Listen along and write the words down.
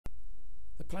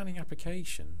Planning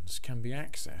applications can be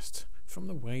accessed from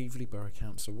the Waverley Borough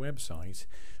Council website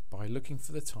by looking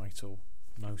for the title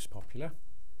Most Popular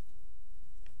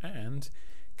and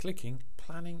clicking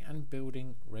Planning and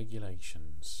Building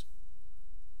Regulations.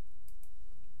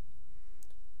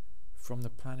 From the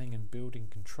Planning and Building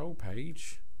Control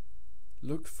page,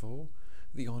 look for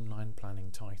the online planning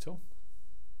title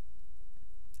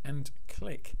and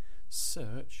click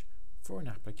Search for an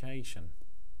application.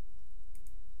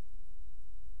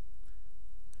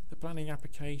 The Planning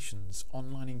Applications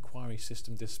online inquiry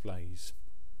system displays.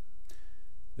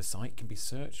 The site can be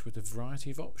searched with a variety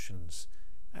of options,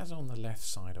 as on the left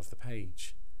side of the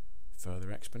page. Further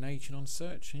explanation on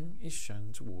searching is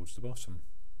shown towards the bottom.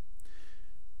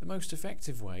 The most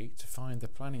effective way to find the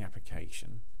planning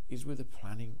application is with a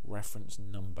planning reference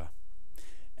number.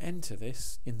 Enter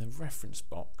this in the reference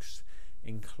box,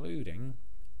 including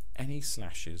any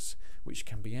slashes, which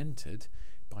can be entered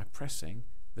by pressing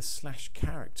the /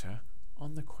 character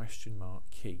on the question mark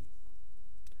key.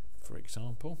 For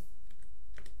example,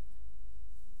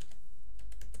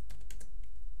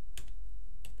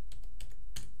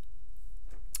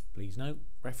 please note,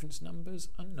 reference numbers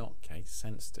are not case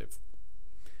sensitive.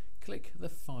 Click the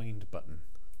Find button.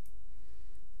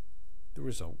 The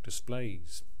result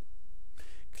displays.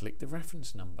 Click the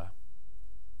reference number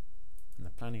and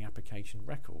the planning application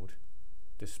record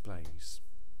displays.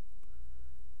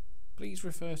 Please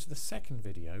refer to the second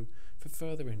video for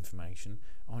further information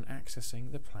on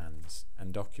accessing the plans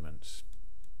and documents.